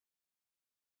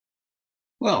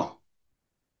Well,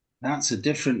 that's a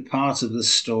different part of the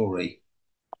story.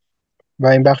 و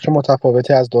این بخش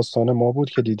متفاوتی از داستان ما بود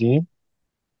که دیدیم.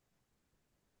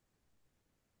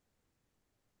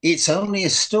 It's only a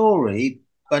story,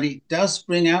 but it does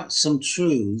bring out some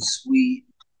truths we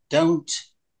don't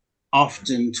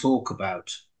often talk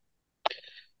about.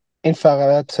 این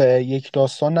فقط یک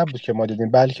داستان نبود که ما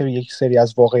دیدیم، بلکه یک سری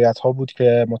از واقعیت ها بود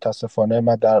که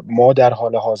متاسفانه ما در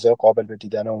حال حاضر قابل به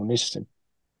دیدن اون نیستیم.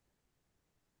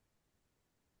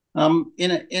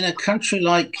 In a country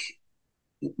like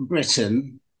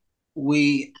Britain,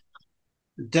 we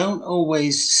don't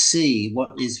always see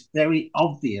what is very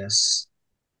obvious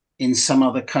in some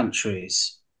other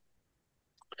countries.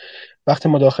 وقتی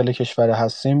ما داخل کشور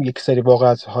هستیم یک سری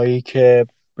واقعیت هایی که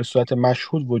به صورت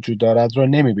مشهود وجود دارد رو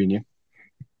نمیبینیم.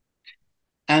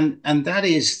 And that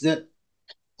is that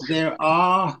there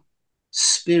are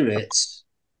spirits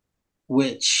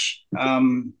which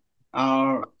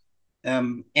are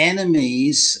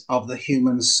enemies of the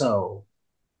human soul.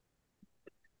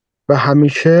 و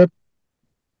همیشه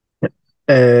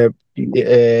اه،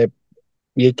 اه،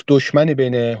 یک دشمنی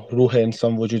بین روح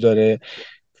انسان وجود داره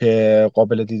که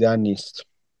قابل دیدن نیست.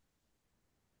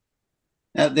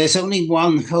 There's only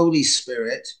one Holy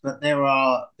Spirit, but there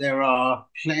are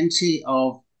plenty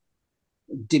of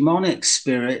demonic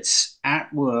spirits at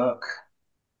work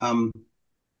um,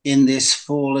 in this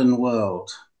fallen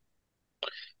world.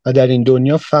 و در این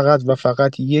دنیا فقط و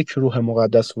فقط یک روح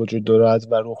مقدس وجود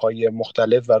دارد و روح‌های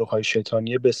مختلف و روح‌های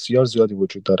شیطانی بسیار زیادی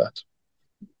وجود دارد.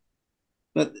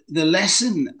 But the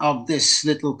lesson of this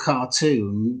little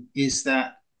cartoon is that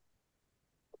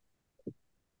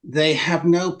they have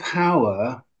no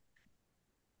power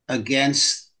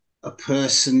against a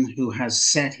person who has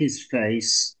set his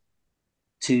face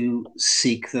to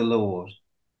seek the Lord.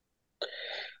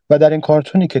 و در این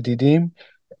کارتونی که دیدیم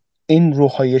این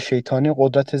روح‌های شیطانی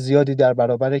قدرت زیادی در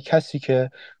برابر کسی که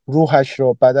روحش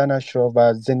رو، بدنش رو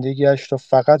و زندگیش رو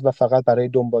فقط و فقط برای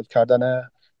دنبال کردن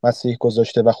مسیح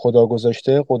گذاشته و خدا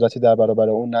گذاشته قدرتی در برابر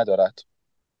اون ندارد.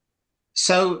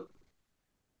 So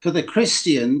for the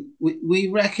Christian, we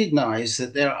recognize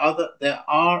that there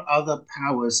are other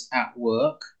powers at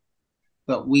work,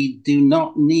 but we do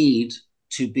not need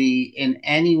to be in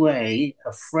any way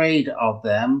afraid of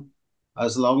them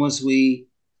as long as we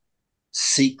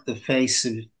seek the face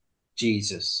of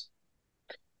Jesus.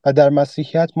 و در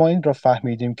مسیحیت ما این را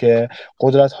فهمیدیم که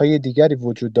قدرت‌های دیگری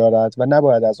وجود دارد و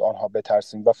نباید از آنها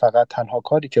بترسیم و فقط تنها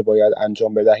کاری که باید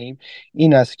انجام بدهیم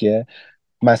این است که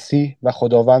مسیح و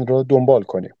خداوند رو دنبال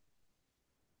کنیم.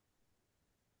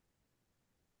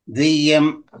 The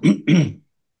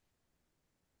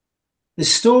the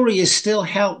story is still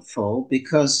helpful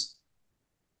because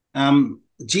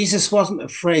Jesus wasn't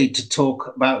afraid to talk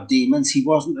about demons. He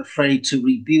wasn't afraid to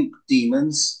rebuke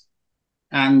demons,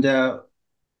 and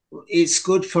it's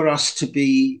good for us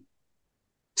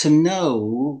to know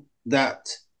that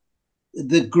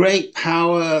the great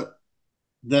power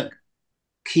that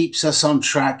keeps us on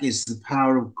track is the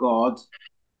power of God,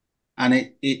 and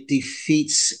it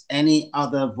defeats any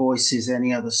other voices,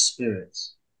 any other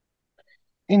spirits.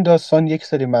 این داستان یک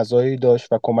سری مزایایی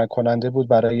داشت و کمک کننده بود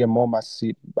برای ما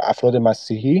افراد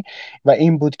مسیحی و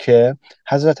این بود که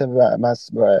حضرت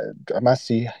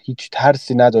مسیح هیچ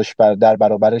ترسی نداشت در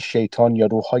برابر شیطان یا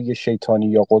روح‌های شیطانی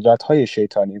یا قدرت‌های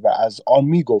شیطانی و از آن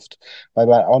میگفت و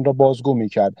بر آن را بازگو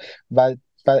میکرد و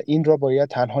این را باید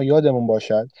تنها یادمون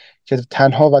باشد که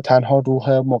تنها و تنها روح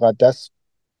مقدس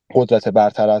قدرت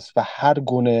برتر است و هر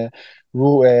گونه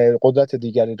قدرت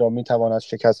دیگری را میتواند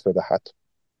شکست بدهد.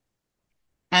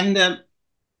 And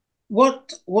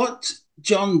what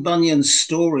John Bunyan's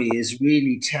story is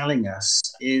really telling us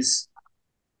is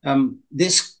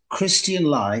this Christian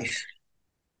life.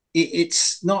 It's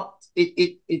not.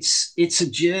 It's a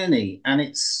journey, and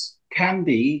it's can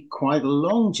be quite a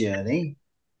long journey.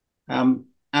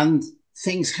 And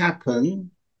things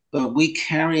happen, but we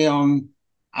carry on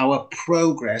our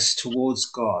progress towards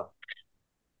God.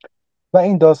 و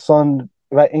این داستان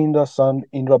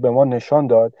این را به ما نشان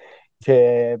داد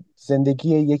که زندگی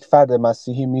یک فرد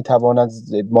مسیحی میتواند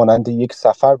مانند یک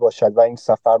سفر باشد و این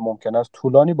سفر ممکن است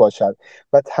طولانی باشد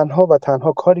و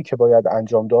تنها کاری که باید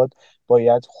انجام داد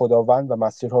باید خداوند و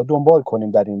مسیح را دنبال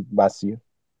کنیم در این مسیر.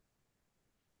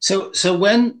 So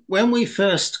when we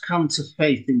first come to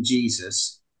faith in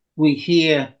Jesus, we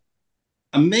hear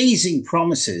amazing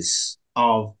promises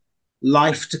of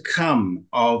life to come,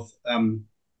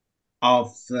 of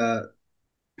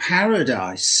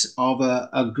paradise, of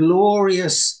a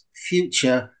glorious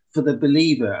future for the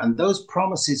believer, and those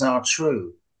promises are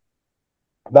true.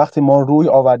 وقتی ما روی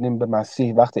آوردیم به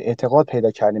مسیح، وقتی اعتقاد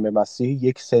پیدا کردیم به مسیح،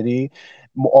 یک سری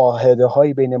معاهده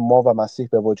هایی بین ما و مسیح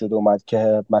به وجود اومد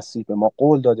که مسیح به ما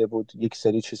قول داده بود یک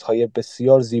سری چیزهای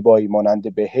بسیار زیبایی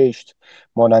مانند بهشت،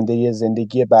 مانند یه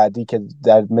زندگی بعدی که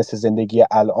در مثل زندگی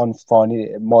الان فانی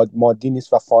مادی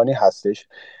نیست و فانی هستش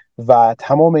و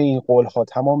تمام این قول ها،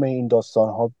 تمام این داستان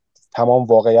ها، تمام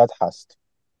واقعیت هست.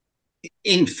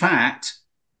 In fact,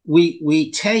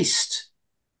 we taste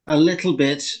a little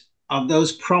bit of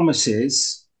those promises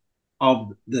of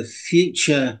the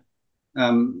future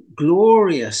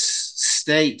glorious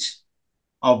state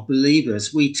of believers.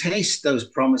 We taste those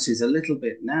promises a little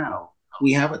bit now.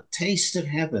 We have a taste of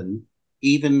heaven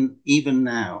even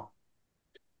now.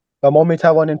 و ما می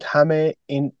توانیم طعم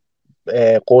این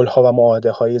قول ها و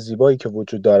معاهده های زیبایی که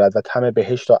وجود دارد و طعم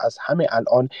بهشت را از همه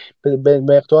الان به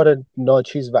مقدار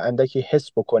ناچیز و اندکی حس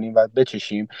بکنیم و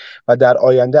بچشیم و در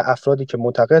آینده افرادی که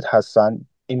معتقد هستند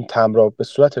این طعم را به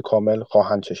صورت کامل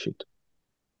خواهند چشید.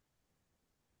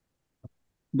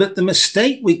 But the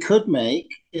mistake we could make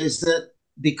is that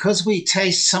because we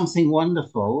taste something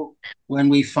wonderful when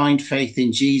we find faith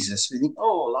in Jesus, we think,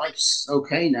 oh, life's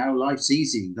okay now, life's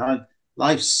easy,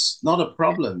 life's not a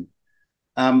problem.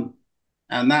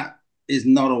 And that is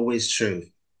not always true.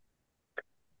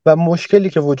 و مشکلی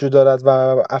که وجود دارد و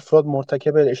افراد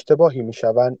مرتکب اشتباهی می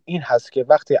شوند این هست که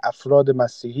وقتی افراد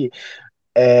مسیحی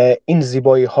این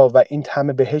زیبایی ها و این طعم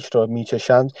بهشت را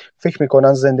میچشند فکر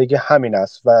میکنن زندگی همین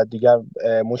است و دیگر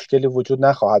مشکلی وجود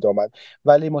نخواهد آمد،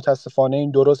 ولی متاسفانه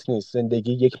این درست نیست.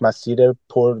 زندگی یک مسیر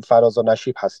پر فراز و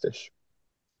نشیب هستش.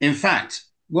 In fact,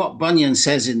 what Bunyan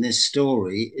says in this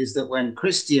story is that when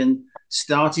Christian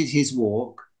started his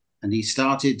walk and he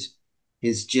started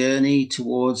his journey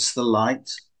towards the light,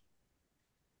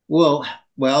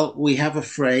 we have a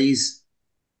phrase,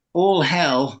 all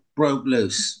hell broke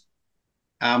loose.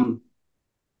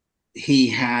 He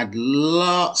had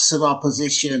lots of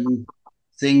opposition,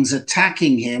 things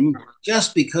attacking him just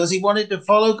because he wanted to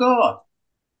follow God.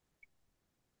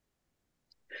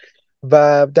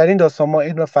 و در این داستان ما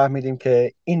این را فهمیدیم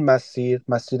که این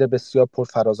مسیر بسیار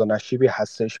پرفراز و نشیبی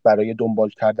هستش برای دنبال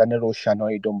کردن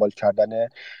روشنایی، دنبال کردن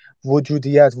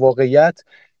وجودیت، واقعیت.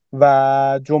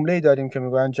 و جمله‌ای داریم که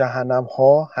میگویند جهنم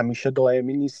ها همیشه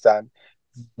دائمی نیستند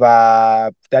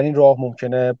و در این راه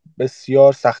ممکنه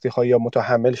بسیار سختی های یا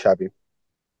متحمل شویم.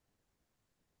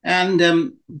 And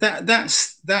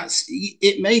that's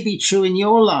it may be true in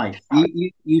your life.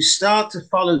 You start to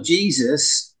follow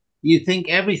Jesus, you think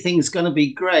everything's going to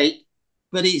be great,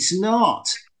 but it's not.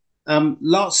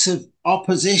 Lots of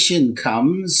opposition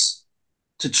comes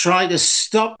to try to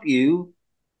stop you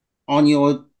on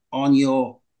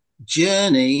your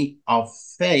journey of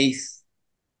faith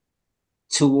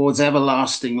towards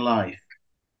everlasting life.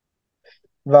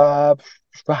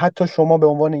 و حتی شما به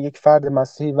عنوان یک فرد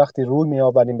مسیحی وقتی روی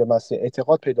میآوریم به مسیح،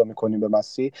 اعتقاد پیدا میکنیم به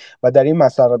مسیح و در این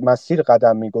مسیر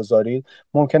قدم میگذارید،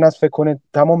 ممکن است فکر کنید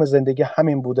تمام زندگی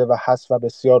همین بوده و هست و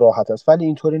بسیار راحت است، ولی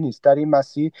اینطوری نیست. در این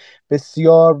مسیر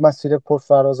بسیار مسیر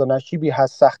پرفراز و نشیبی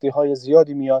هست، سختی های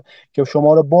زیادی میاد که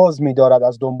شما را باز میدارد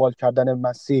از دنبال کردن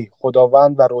مسیح،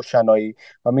 خداوند و روشنایی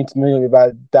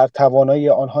و در توانایی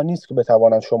آنها نیست که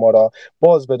بتوانند شما را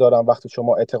باز بدارن وقتی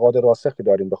شما اعتقاد راسخی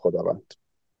دارین به خداوند.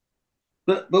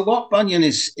 But what Bunyan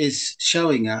is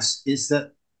showing us is that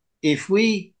if we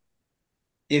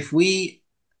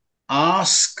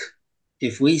ask,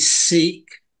 if we seek,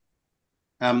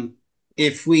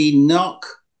 if we knock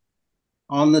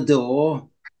on the door,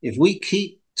 if we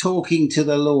keep talking to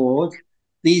the Lord,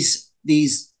 these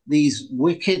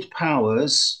wicked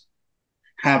powers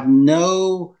have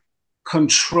no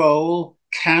control,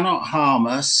 cannot harm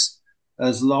us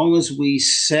as long as we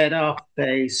set our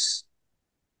face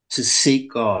to seek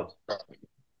God.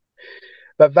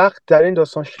 و وقت در این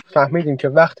داستان فهمیدیم که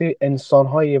وقتی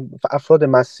انسان‌های افراد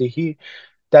مسیحی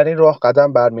در این راه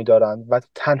قدم برمی‌دارند و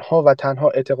تنها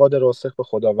اعتقاد راسخ به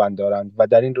خداوند دارند و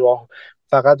در این راه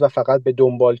فقط و فقط به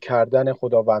دنبال کردن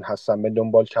خداوند هستن، به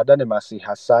دنبال کردن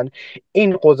مسیح هستن،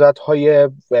 این قدرت‌های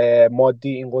مادی،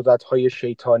 این قدرت‌های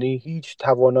شیطانی هیچ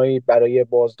توانایی برای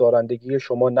بازدارندگی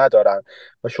شما ندارند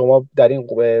و شما در این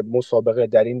مسابقه،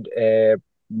 در این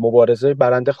مبارزه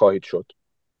برنده خواهید شد.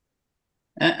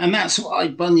 And that's why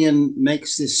Bunyan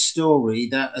makes this story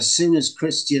that as soon as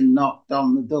Christian knocked on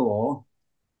the door,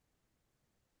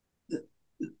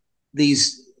 these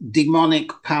demonic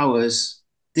powers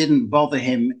didn't bother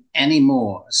him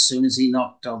anymore as soon as he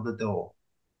knocked on the door.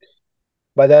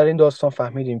 و در این داستان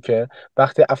فهمیدیم که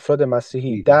وقتی افراد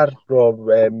مسیحی در را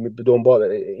دنبال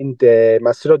این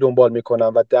مسیر را دنبال میکنن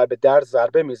و به در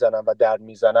ضربه میزنن و در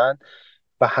میزنن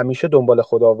و همیشه دنبال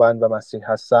خداوند و مسیح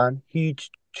هستن، هیچ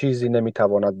چیزی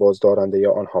نمیتواند بازدارنده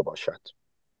یا آنها باشد.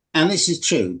 And this is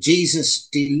true. Jesus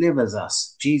delivers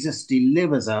us. Jesus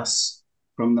delivers us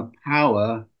from the power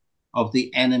of the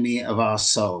enemy of our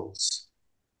souls.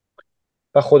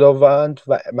 و خداوند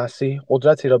و مسیح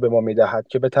قدرتی را به ما می‌دهد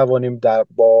که بتوانیم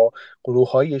با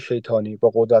گروه‌های شیطانی،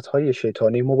 با قدرت‌های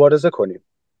شیطانی مبارزه کنیم.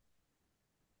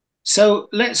 So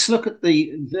let's look at the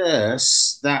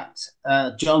verse that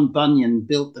John Bunyan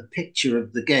built the picture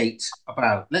of the gate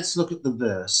about. Let's look at the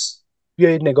verse.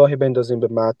 بیایید نگاهی بندازیم به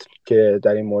متن که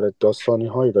در این مورد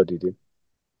داستانی‌هایی را دیدیم.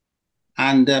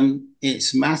 And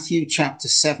it's Matthew chapter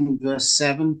 7, verse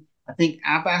 7. I think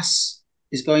Abbas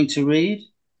is going to read.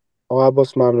 آقا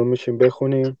عباس ممنون میشیم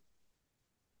بخونیم.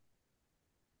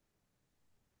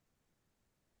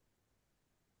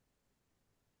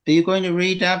 Are you going to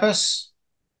read, Abbas?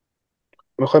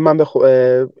 میخوای من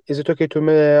Is it okay to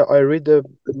I read the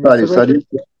ساری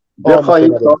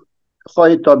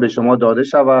بخواهید تا به شما داده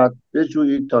شود،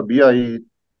 بجویید تا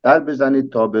بیایید، در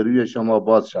بزنید تا به روی شما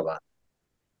باز شود.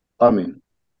 آمین.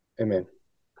 Amen.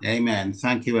 Amen.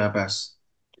 Thank you, Abbas.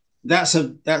 That's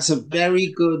a very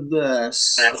good verse.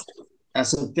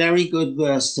 That's a very good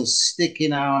verse to stick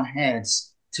in our heads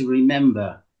to remember.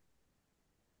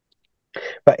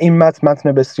 و این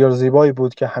متن بسیار زیبایی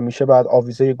بود که همیشه باید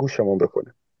آویزه گوشمون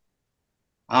بکنه.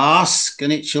 Ask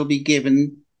and it shall be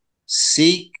given.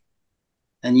 Seek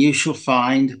and you shall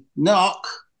find. Knock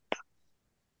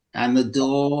and the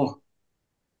door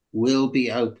will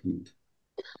be opened.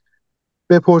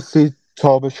 بپرسید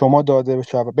تا به شما داده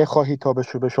شود، بخواهید تا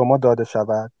به شما داده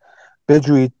شود،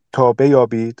 بجویید تا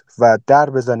بیابید و در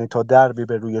بزنید تا دربی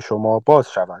به روی شما باز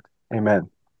شود. Amen.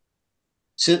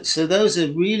 So those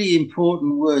are really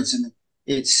important words, and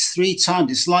it's 3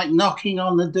 times. It's like knocking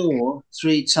on the door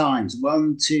 3 times.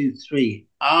 1, 2, 3.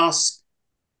 Ask,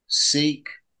 seek,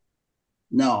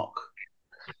 knock.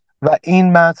 و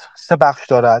این متن 3 بخش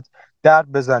دارد. در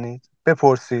بزنید،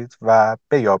 بپرسید و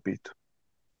بیابید.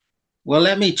 Well,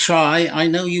 let me try. I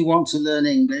know you want to learn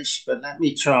English, but let me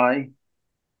try.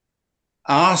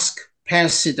 Ask,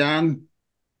 persidan.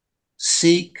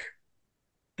 Seek,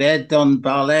 bedon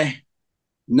bale.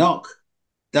 Knock,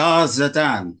 dar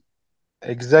zadan.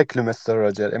 Exactly, Mr.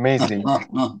 Roger. Amazing.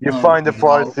 You find the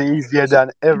Farsi easier than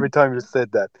every time you said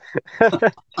that.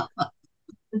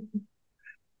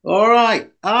 All right.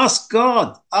 Ask God.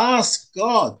 Ask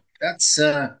God.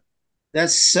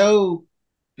 That's so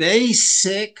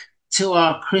basic to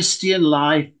our Christian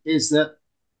life, is that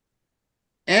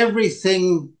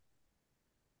everything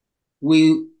we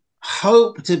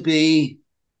hope to be,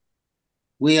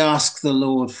 we ask the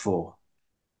Lord for.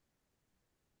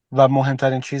 و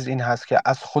مهمترین چیز این هست که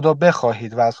از خدا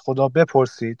بخواهید و از خدا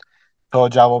بپرسید تا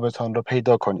جوابتان رو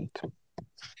پیدا کنید.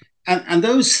 And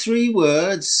those 3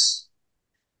 words,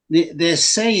 they're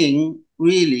saying,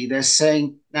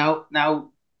 now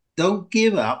don't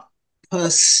give up,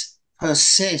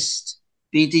 persist,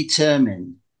 be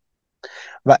determined.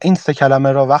 و این 3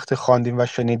 کلمه را وقتی خواندیم و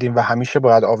شنیدیم و همیشه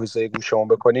باید آویزه گوشمون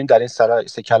بکنیم، در این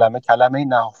 3 کلمه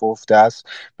نهفته است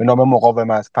به نام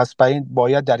مقاومت. پس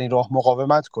باید در این راه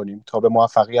مقاومت کنیم تا به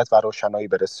موفقیت و روشنایی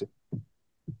برسیم.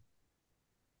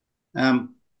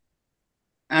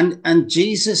 And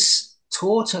Jesus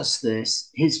taught us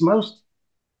this.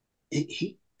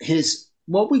 His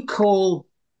what we call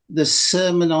the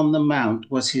Sermon on the Mount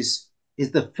was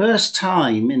is the first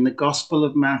time in the Gospel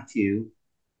of Matthew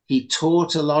he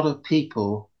taught a lot of people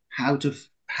how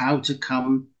to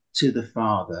come to the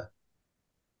Father.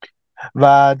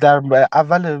 و در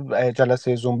اول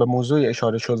جلسه زوم به موضوع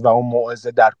اشاره شد و اون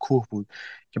موعظه در کوه بود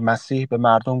که مسیح به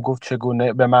مردم گفت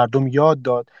به مردم یاد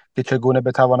داد که چگونه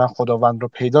بتوانند خداوند رو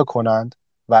پیدا کنند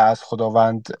و از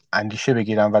خداوند اندیشه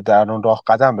بگیرند و در اون راه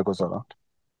قدم بگذارند.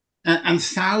 And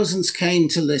thousands came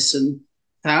to listen,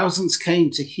 thousands came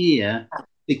to hear,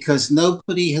 because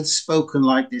nobody had spoken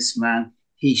like this man.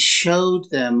 He showed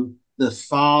them the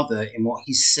Father in what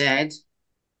he said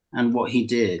and what he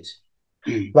did.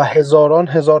 و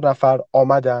هزار نفر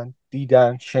آمدند،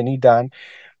 دیدن، شنیدن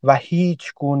و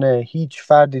هیچ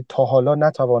فردی تا حالا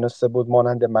نتوانسته بود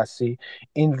مانند مسیح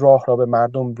این راه را به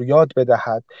مردم یاد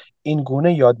بدهد، این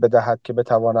گونه یاد بدهد که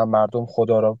بتوانند مردم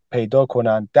خدا را پیدا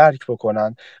کنند، درک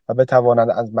بکنند و بتوانند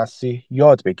از مسیح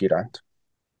یاد بگیرند.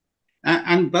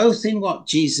 And both in what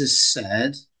Jesus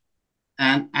said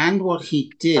and what he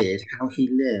did, how he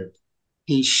lived,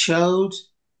 he showed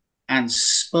and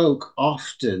spoke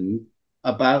often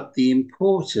about the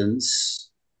importance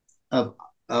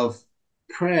of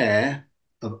prayer,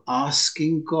 of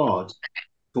asking God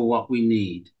for what we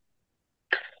need.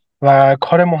 و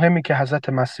کار مهمی که حضرت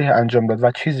مسیح انجام داد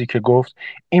و چیزی که گفت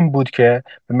این بود که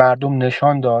به مردم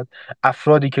نشان داد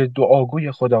افرادی که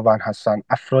دعاگوی خداوند هستند،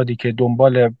 افرادی که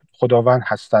دنبال خداوند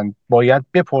هستند باید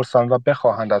بپرسند و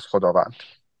بخواهند از خداوند.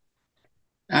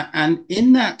 And in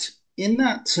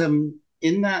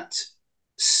that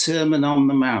Sermon on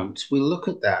the Mount, we'll look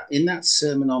at that. In that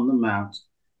Sermon on the Mount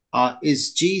is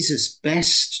Jesus'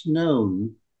 best known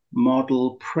model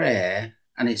prayer,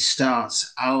 and it starts,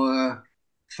 "Our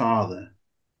Father."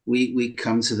 We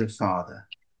come to the Father.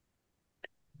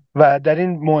 و در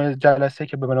این جلسه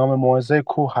که به نام موعظه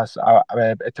کوه هست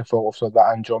اتفاق افتاد و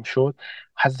انجام شد،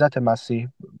 حضرت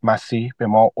مسیح به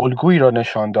ما الگویی را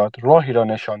نشان داد، راهی را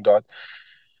نشان داد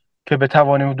که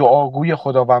بتوانیم دعاگوی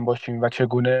خداوند باشیم و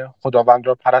چگونه خداوند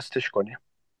را پرستش کنیم.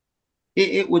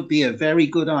 It would be a very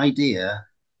good idea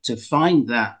to find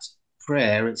that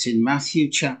prayer. It's in Matthew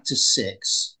chapter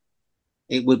 6.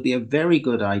 It would be a very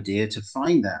good idea to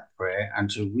find that prayer and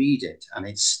to read it. And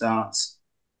it starts,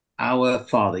 "Our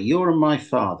Father." You're my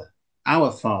Father,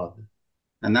 our Father.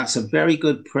 And that's a very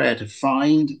good prayer to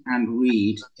find and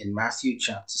read in Matthew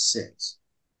chapter 6.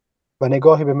 و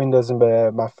نگاهی بمیندازیم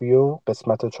به مفیو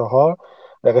قسمت 4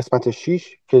 و قسمت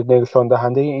 6 که نشان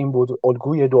دهنده این بود،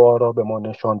 الگوی دعا را به ما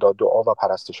نشان داد، دعا و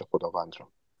پرستش خداوند را.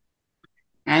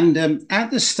 And at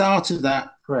the start of that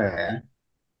prayer,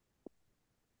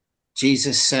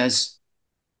 Jesus says,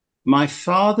 "My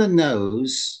Father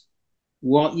knows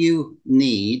what you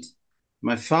need.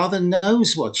 My Father knows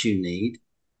what you need.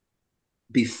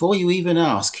 Before you even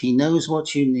ask, he knows what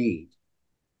you need."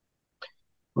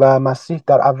 و مسیح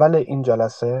در اول این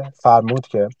جلسه فرمود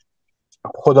که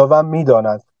خداوند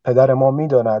میداند، پدر ما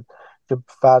میداند که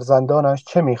فرزندانش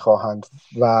چه میخواهند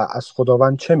و از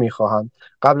خداوند چه میخواهند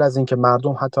قبل از اینکه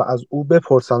مردم حتی از او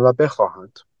بپرسند و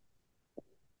بخواهند.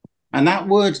 And that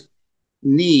word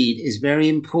need is very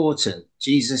important.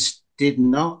 Jesus did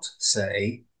not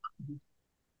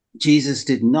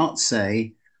say,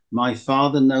 "My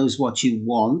Father knows what you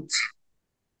want."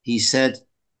 He said,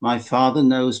 "My Father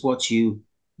knows what you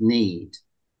need."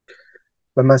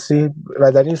 و مسیح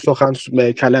و در این سخن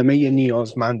کلمه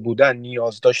نیازمند بودن،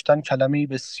 نیاز داشتن، کلمه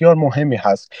بسیار مهمی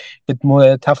هست که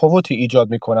تفاوتی ایجاد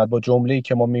می‌کند با جمله‌ای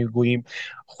که ما میگوییم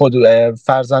خود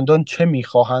فرزندان چه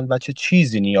می‌خواهند و چه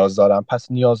چیزی نیاز دارند.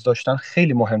 پس نیاز داشتن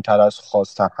خیلی مهمتر از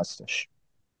خواستن هستش.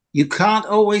 You can't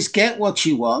always get what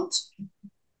you want.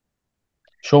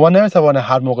 شما نمی‌توانید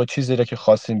هر موقع چیزی را که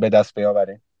خواستین به دست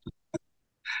بیاورید.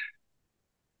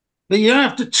 But you don't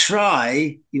have to try.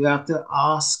 You have to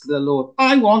ask the Lord.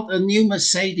 I want a new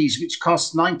Mercedes which costs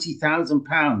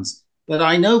 £90,000, but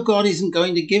I know God isn't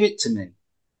going to give it to me.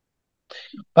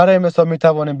 برای مثال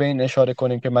میتوانیم به این اشاره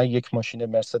کنیم که من یک ماشین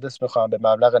مرسدس میخواهم به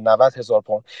مبلغ 90,000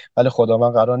 پوند، ولی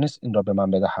خداوند قرار نیست این را به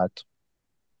من بدهد.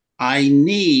 I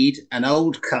need an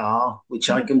old car which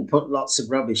I can put lots of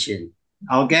rubbish in.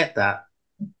 I'll get that.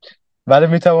 ولی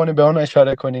میتوانیم به آن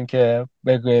اشاره کنیم که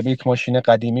به یک ماشین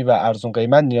قدیمی و ارزون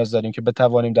قیمت نیاز داریم که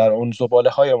بتوانیم در اون زباله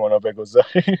های ما را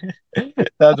بگذاریم.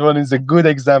 That one is a good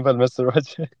example, Mr.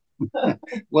 Roger.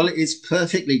 Well, it's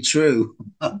perfectly true.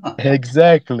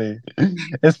 Exactly.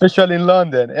 Especially in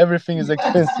London, everything is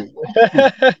expensive.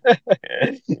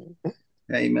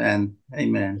 Amen.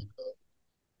 Amen.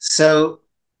 So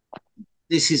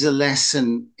this is a lesson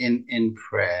in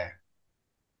prayer.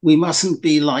 We mustn't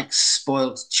be like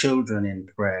spoilt children in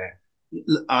prayer.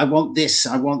 I want this,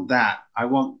 I want that,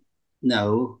 no.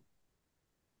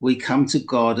 We come to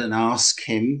God and ask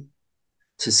him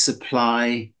to supply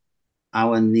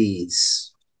our needs.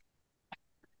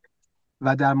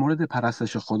 و در مورد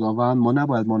پرستش خداوند ما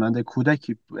نباید مانند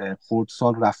کودکی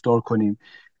خردسال رفتار کنیم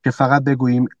که فقط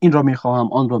بگوییم این را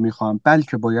میخواهم، آن را میخواهم،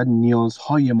 بلکه باید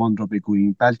نیازهایمان را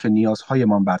بگوییم، بلکه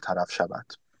نیازهایمان برطرف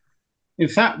شود. In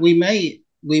fact,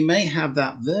 we may have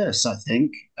that verse, I think.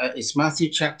 It's Matthew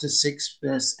chapter 6,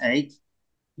 verse 8.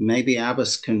 Maybe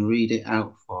Abbas can read it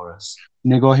out for us.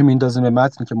 نگاهی میندازیم به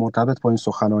متن که مرتبط با این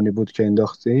سخنانی بود که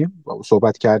انداختیم و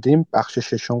صحبت کردیم، بخش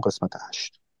 6 قسمت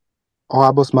 8.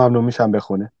 عباس ممنون میشم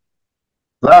بخونه.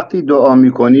 وقتی دعا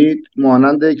میکنید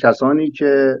مانند کسانی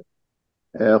که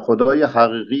خدای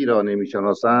حقیقی را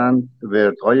نمیشناسند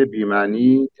وردهای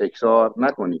بی‌معنی تکرار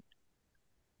نکنید.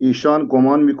 ایشان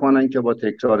گمان میکنند که با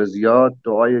تکرار زیاد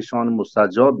دعایشان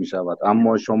مستجاب میشود،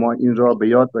 اما شما این را به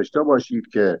یاد داشته باشید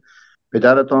که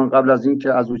پدرتان قبل از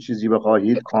اینکه از او چیزی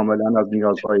بخواهید کاملا از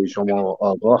نیازهای شما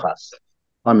آگاه است.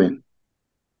 آمین.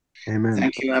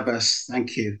 Thank you, Abbas.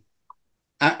 Thank you.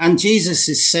 And Jesus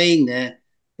is saying there,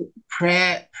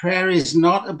 prayer is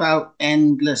not about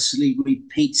endlessly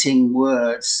repeating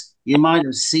words. You might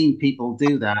have seen people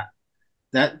do that.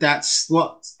 That's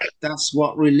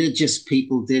what religious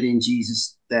people did in Jesus'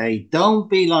 day. Don't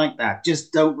be like that. Just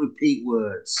don't repeat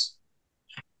words.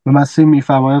 مسیح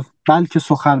میفرماید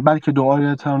بلکه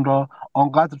دعایتان را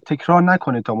آنقدر تکرار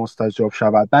نکنید تا مستجاب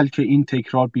شود، بلکه این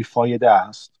تکرار بیفایده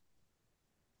است.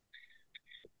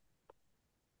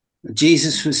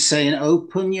 Jesus was saying,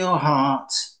 open your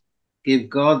heart, give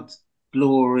God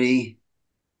glory,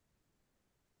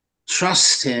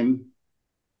 trust him,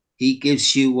 he gives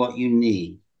you what you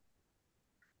need.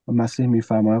 و مسیح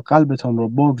می‌فرماید قلبتان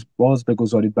را باز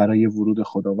بگذارید برای ورود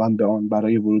خداوند به آن،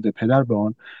 برای ورود پدر به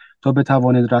آن، تا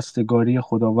بتوانید رستگاری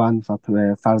خداوند و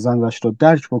فرزندش را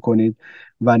درک بکنید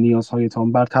و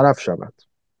نیازهایتان برطرف شود.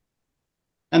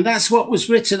 And that's what was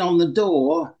written on the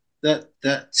door that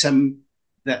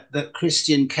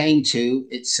Christian came to.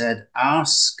 It said,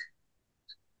 ask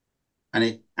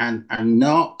and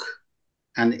knock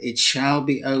and it shall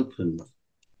be opened.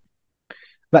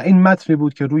 و این متنی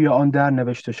بود که روی آن در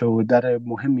نوشته شده بود، در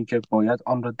مهمی که باید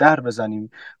آن را در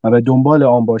بزنیم و به دنبال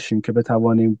آن باشیم که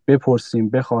بتوانیم بپرسیم،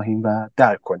 بخواهیم و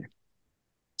درک کنیم.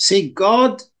 See,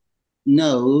 God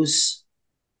knows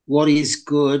what is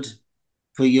good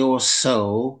for your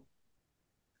soul,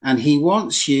 and he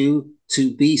wants you to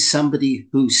be somebody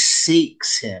who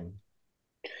seeks him.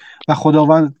 و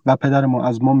خداوند و پدر ما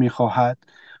از ما میخواهد،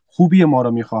 خوبی ما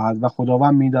را میخواهد و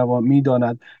خداوند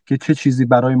میداند که چه چیزی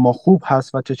برای ما خوب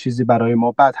هست و چه چیزی برای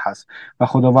ما بد هست و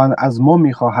خداوند از ما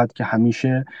میخواهد که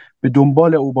همیشه به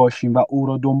دنبال او باشیم و او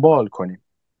را دنبال کنیم.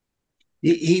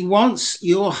 He wants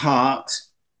your heart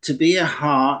to be a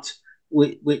heart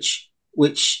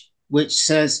which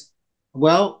says,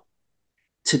 well,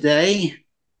 today,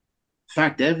 in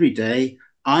fact, every day,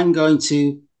 I'm going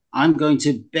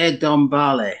to bed on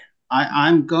Bali.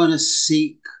 I'm going to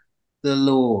seek the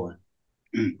Lord.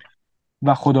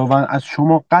 و خداوند از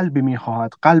شما قلبی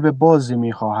میخواهد، قلب بازی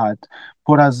میخواهد،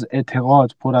 پر از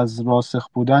اعتقاد، پر از راسخ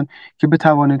بودن، که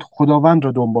بتوانید خداوند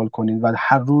را دنبال کنید و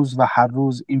هر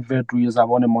روز این ورد روی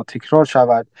زبان ما تکرار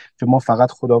شود که ما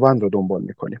فقط خداوند را دنبال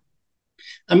میکنیم.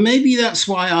 And maybe that's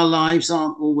why our lives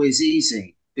aren't always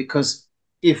easy, because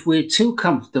if we're too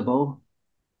comfortable,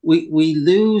 we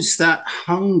lose that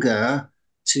hunger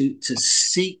to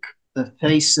seek the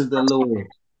face of the Lord,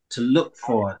 to look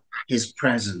for his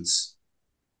presence.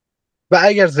 و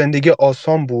اگر زندگی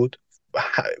آسان بود،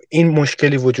 این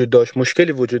مشکلی وجود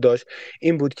داشت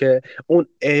این بود که اون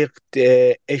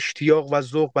اشتیاق و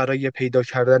ذوق برای پیدا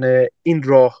کردن این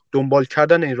راه، دنبال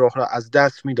کردن این راه را از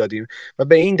دست میدادیم و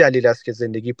به این دلیل است که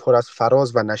زندگی پر از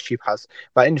فراز و نشیب هست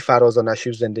و این فراز و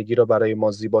نشیب زندگی را برای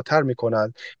ما زیباتر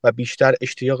می‌کند و بیشتر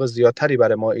اشتیاق زیادتری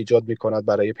برای ما ایجاد می‌کند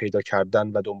برای پیدا کردن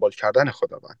و دنبال کردن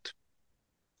خداوند.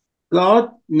 God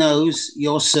knows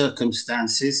your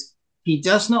circumstances. He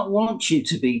does not want you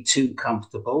to be too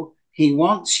comfortable. He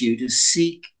wants you to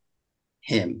seek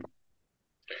him.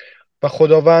 و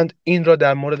خداوند این را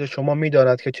در مورد شما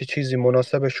می‌داند که چه چیزی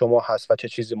مناسب شما هست و چه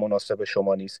چیزی مناسب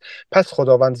شما نیست. پس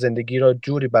خداوند زندگی را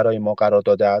جوری برای ما قرار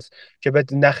داده است که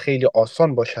نه خیلی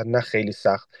آسان باشد نه خیلی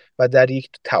سخت و در یک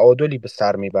تعادلی به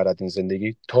سر میبرد این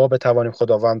زندگی تا بتوانیم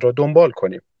خداوند را دنبال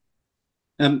کنیم.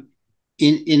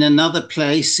 In another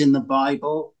place in the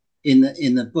Bible,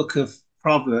 in the book of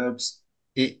Proverbs,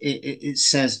 it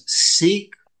says, seek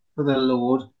for the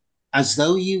Lord as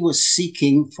though you were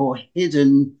seeking for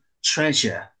hidden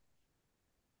treasure.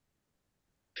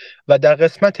 و در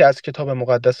قسمتی از کتاب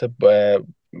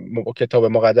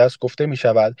مقدس گفته می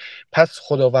شود پس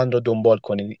خداوند را دنبال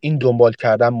کنید. این دنبال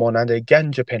کردن مانند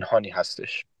گنج پنهانی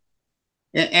هستش.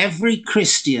 Every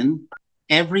Christian,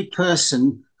 every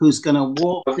person who's going to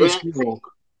walk this walk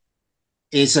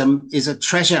is a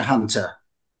treasure hunter.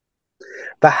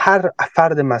 و هر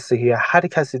فرد مسیحی، هر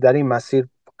کسی در این مسیر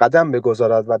قدم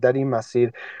بگذارد و در این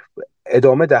مسیر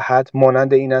ادامه دهد،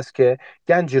 مانند این است که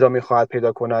گنجی را میخواهد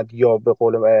پیدا کند، یا به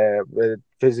قول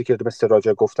چیزی که مثل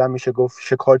راجع گفتم میشه گفت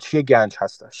شکارچی گنج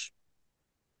هستش.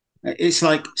 It's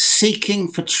like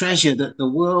seeking for treasure that the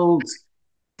world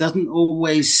doesn't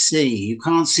always see. You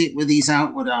can't see it with these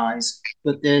outward eyes,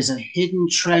 but there's a hidden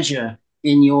treasure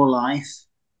in your life.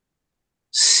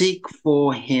 Seek for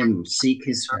him, seek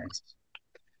his face.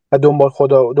 و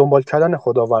دنبال کردن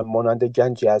خداوند مانند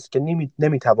گنجی است که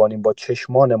نمیتوانیم با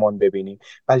چشمانمان ببینیم،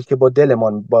 بلکه با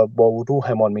دلمان، با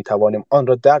روحمان میتوانیم آن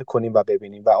را درک کنیم و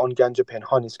ببینیم و آن گنج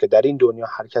پنهانی است که در این دنیا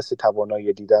هر کسی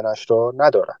توانایی دیدنش را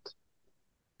ندارد.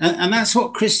 And that's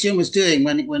what Christian was doing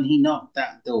when he knocked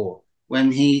that door.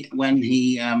 When he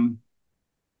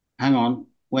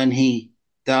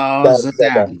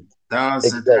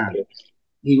Exactly.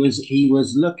 He was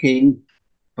looking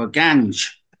for ganj.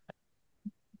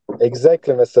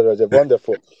 Exactly, Mr. Roger.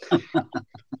 Wonderful.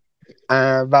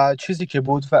 و چیزی که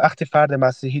بود وقتی فرد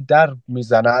مسیحی در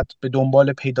میزند به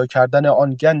دنبال پیدا کردن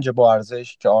آن گنج با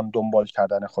ارزش که آن دنبال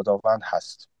کردن خداوند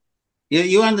هست.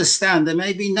 You understand there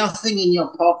may be nothing in your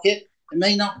pocket, There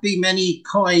may not be many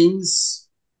coins,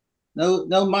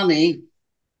 no money,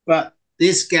 but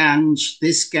this ganj,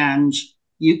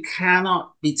 you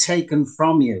cannot be taken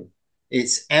from you.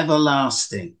 It's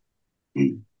everlasting.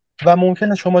 و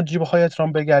ممکنه شما جیبهایت را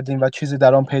بگردین و چیزی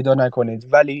در آن پیدا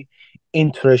نکنید، ولی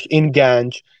این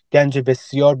گنج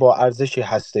بسیار با ارزشی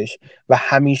هستش و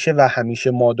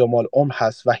همیشه مادام العمر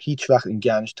هست و هیچ وقت این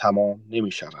گنج تمام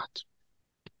نمی شود.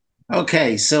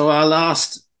 Okay, so our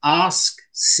last ask,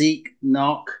 seek,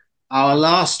 knock. Our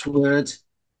last word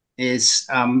is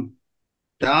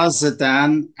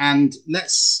Dazadan, and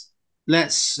let's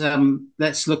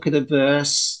look at a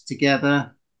verse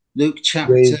together. Luke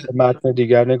chapter متن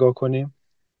دیگر نگاه کنیم.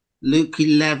 Luke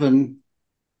 11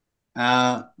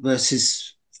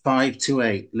 verses 5 to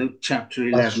 8. Luke chapter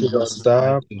 11 verses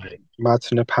 5 to 8.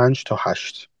 متن 5 تا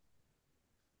 8.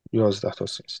 11 تا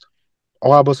 13.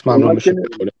 آقا عباس ممنون شما میشه.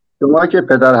 شما که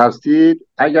پدر هستید،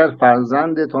 اگر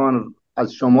فرزندتان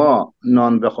از شما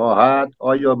نان بخواهد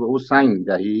آیا به او سنگ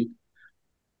می‌دهید؟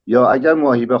 یا اگر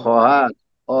ماهی بخواهد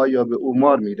آیا به او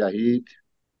مار می‌دهید؟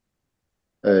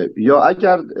 یا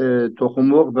اگر تخم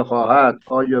مرغ بخواهد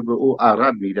آیا به او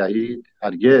عقرب می‌دهید؟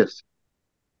 هرگز.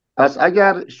 پس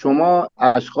اگر شما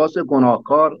اشخاص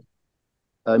گناهکار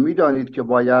می‌دانید که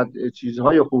باید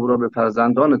چیزهای خوب را به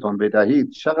فرزندانتان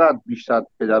بدهید، چقدر بیشتر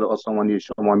پدر آسمانی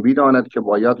شما می‌داند که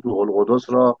باید روح القدس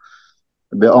را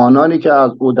به آنانی که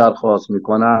از او درخواست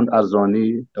می‌کنند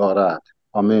ارزانی دارد.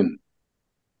 آمین.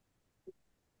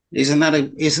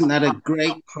 Isn't that a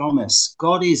great promise?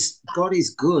 God is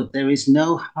good. There is no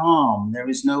harm. There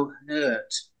is no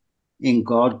hurt in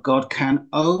God. God can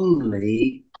only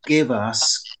give us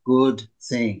good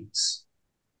things.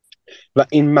 و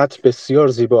این متن بسیار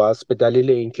زیبا است به دلیل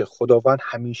اینکه خداوند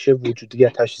همیشه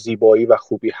وجودیتش زیبایی و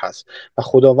خوبی هست و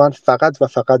خداوند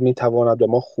فقط میتواند به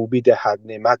ما خوبی دهد،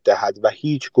 نعمت دهد و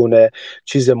هیچ گونه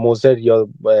چیز مضر یا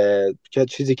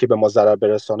چیزی که به ما ضرر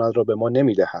برساند را به ما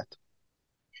نمیدهد.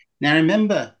 Now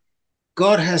remember,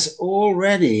 God has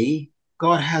already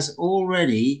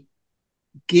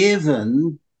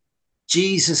given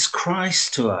Jesus Christ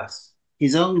to us,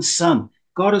 his own son.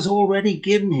 God has already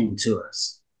given him to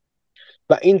us.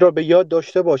 و این را به یاد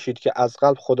داشته باشید که از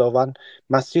قبل خداوند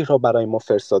مسیح را برای ما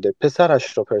فرستاده،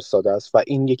 پسرش را فرستاده است و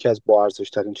این یکی از با ارزش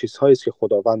ترین چیزهایی است که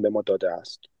خداوند به ما داده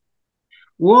است.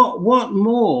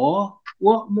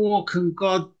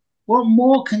 What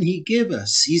more can he give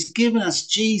us? He's given us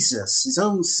Jesus, his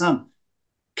own son.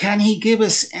 Can he give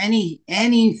us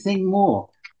anything more?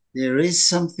 There is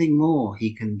something more he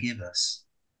can give us.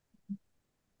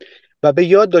 و به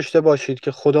یاد داشته باشید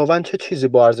که خداوند چه چیزی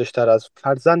با ارزش تر از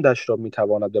فرزندش را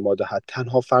میتواند به ما دهد،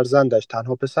 تنها فرزندش،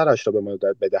 تنها پسرش را به ما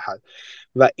بدهد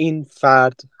و این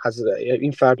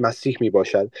فرد مسیح می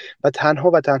باشد و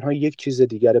تنها یک چیز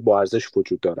دیگر با ارزش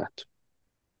وجود دارد.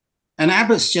 And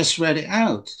Abbas just read it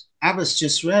out. Abbas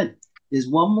just read, there's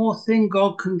one more thing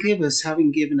God can give us, having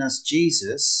given us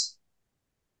Jesus.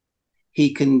 He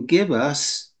can give us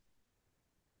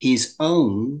his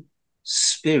own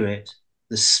spirit,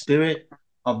 the spirit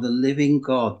of the living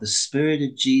God, the spirit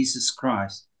of Jesus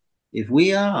Christ. If we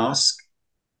ask,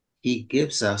 he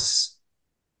gives us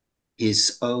his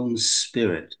own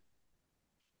spirit.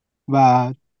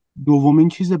 و دومین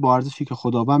چیز با ارزشی که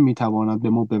خداوند میتواند به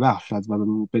ما ببخشد و به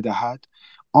ما بدهد،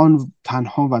 آن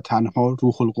تنها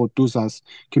روح القدس است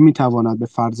که میتواند به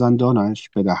فرزندانش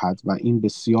بدهد و این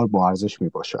بسیار با ارزش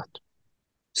میباشد.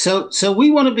 So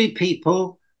we want to be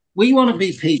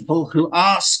people who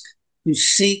ask, who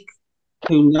seek,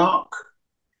 who knock,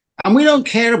 and we don't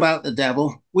care about the devil.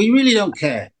 We really don't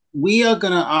care. We are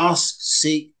going to ask,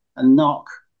 seek, and knock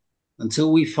until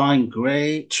we find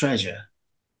great treasure.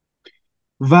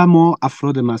 و ما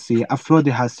افرادی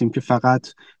هستیم که فقط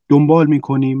دنبال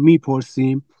میکنیم،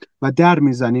 میپرسیم و در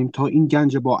میزنیم تا این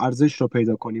گنج با ارزش را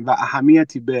پیدا کنیم و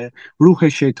اهمیتی به روح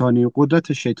شیطانی و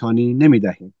قدرت شیطانی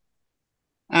نمیدهیم.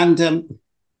 And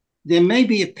there may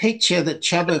be a picture that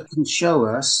Chaba can show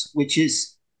us, which is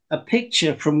a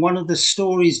picture from one of the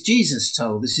stories Jesus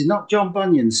told. This is not John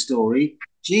Bunyan's story.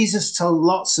 Jesus told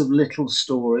lots of little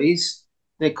stories.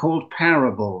 They're called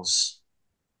parables.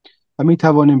 و می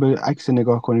توانیم به عکس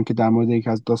نگاه کنیم که در مورد یکی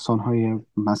از داستان‌های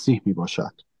مسیح می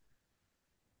باشد.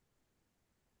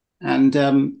 And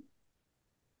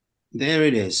there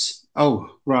it is. Oh,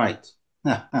 right.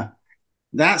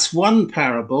 That's one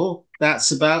parable.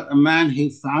 That's about a man who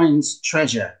finds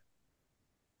treasure.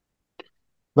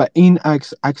 و این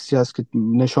عکسی است که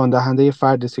نشان دهنده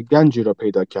فردی است که گنجی را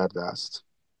پیدا کرده است.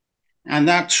 And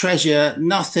that treasure,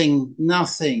 nothing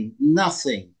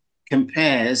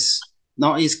compares,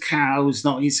 not his cows,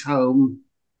 not his home,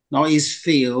 not his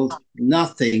field,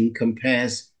 nothing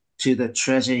compares to the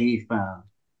treasure he found.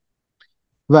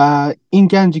 و این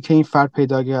گنجی که این فرد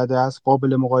پیدا کرده است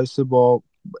قابل مقایسه با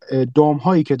دام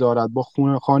هایی که دارد، با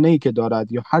خانه‌ای که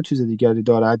دارد یا هر چیز دیگری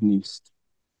دارد نیست.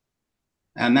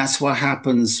 And that's what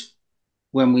happens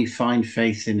when we find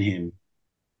faith in him.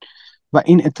 و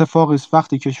این اتفاقی است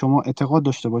وقتی که شما اعتقاد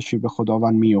داشته باشید به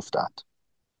خداوند میافتد.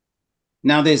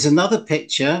 Now there's another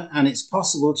picture, and it's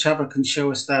possible Chava can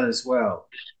show us that as well.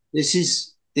 This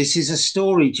is a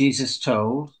story Jesus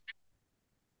told.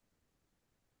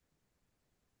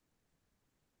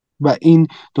 و این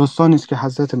داستانی است که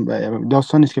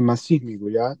داستانی است که مسیح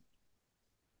میگوید.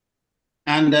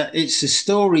 And it's a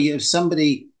story of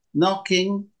somebody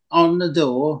knocking on the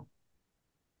door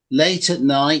late at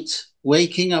night,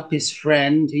 waking up his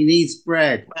friend. He needs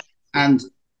bread,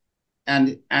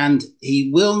 and he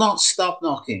will not stop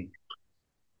knocking.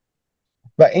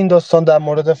 و این داستان در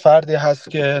مورد فردی هست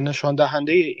که نشان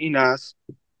دهنده این است.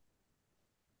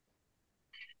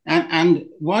 And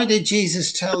why did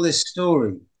Jesus tell this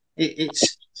story?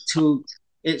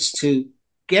 It's to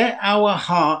get our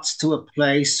hearts to a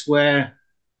place where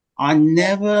I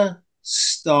never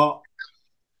stop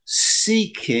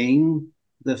seeking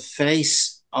the face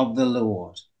of the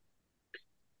Lord.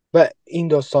 و این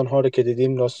داستان ها رو که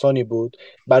دیدیم داستانی بود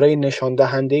برای نشان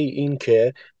دهنده این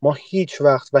که ما هیچ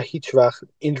وقت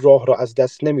این راه رو از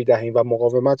دست نمی دهیم و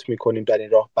مقاومت می کنیم در این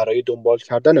راه برای دنبال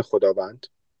کردن خداوند.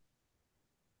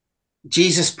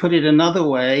 Jesus put it another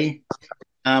way.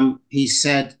 He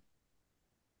said,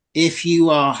 if you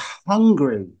are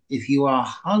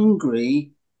hungry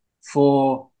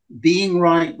for being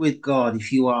right with God, if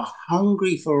you are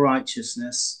hungry for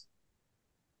righteousness,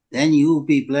 then you will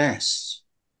be blessed.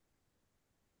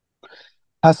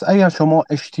 پس اگر شما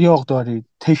اشتیاق دارید،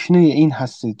 تشنه این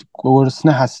هستید،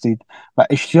 گرسنه هستید و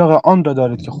اشتیاق آن را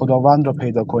دارید که خداوند را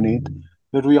پیدا کنید،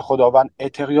 به روی خداوند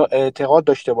اعتقاد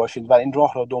داشته باشید و این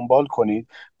راه را دنبال کنید،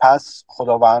 پس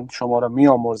خداوند شما را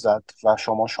می‌آمرزد و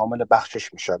شما شامل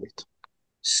بخشش می‌شوید.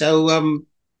 So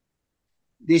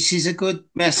this is a good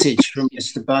message from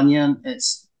Mr. Bunyan.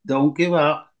 It's don't give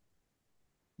up.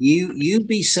 You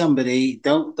be somebody.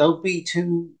 Don't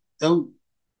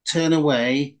turn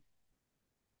away.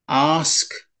 Ask,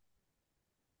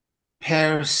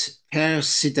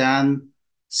 persidan,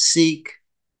 seek,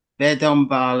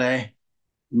 bedombale,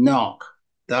 knock,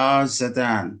 dar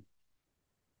zadan.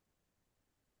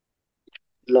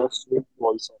 Lost your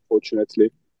voice, unfortunately.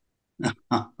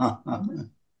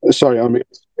 Sorry,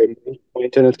 my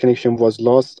internet connection was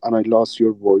lost and I lost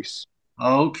your voice.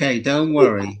 Okay, don't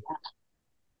worry.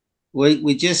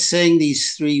 We're just saying these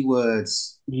three words.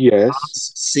 Yes.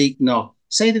 Ask, seek, knock.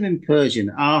 Say them in Persian.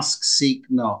 Ask, seek,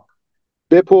 knock.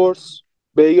 بپرس،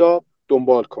 بیاب،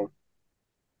 دنبال کن.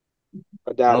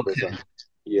 و در Okay, بزن.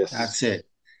 Yes. that's it.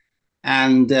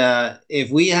 And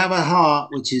if we have a heart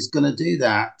which is going to do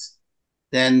that,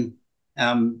 then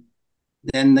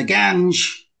the ganj,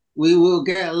 we will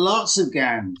get lots of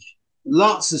ganj,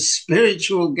 lots of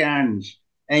spiritual ganj.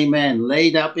 Amen.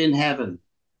 Laid up in heaven.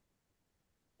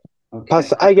 Okay.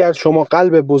 پس اگر شما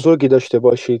قلب بزرگی داشته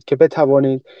باشید که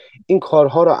بتوانید این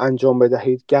کارها را انجام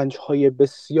بدهید، گنج‌های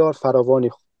بسیار فراوانی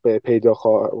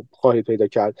خواهید پیدا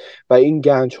کرد و این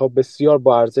گنج‌ها بسیار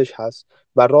با ارزش هست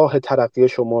و راه ترقی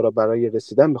شما را برای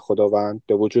رسیدن به خداوند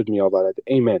به وجود می آورد.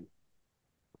 Amen.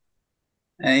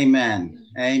 Amen.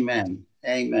 Amen.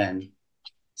 Amen.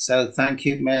 So thank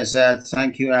you, Mezad.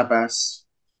 Thank you, Abbas.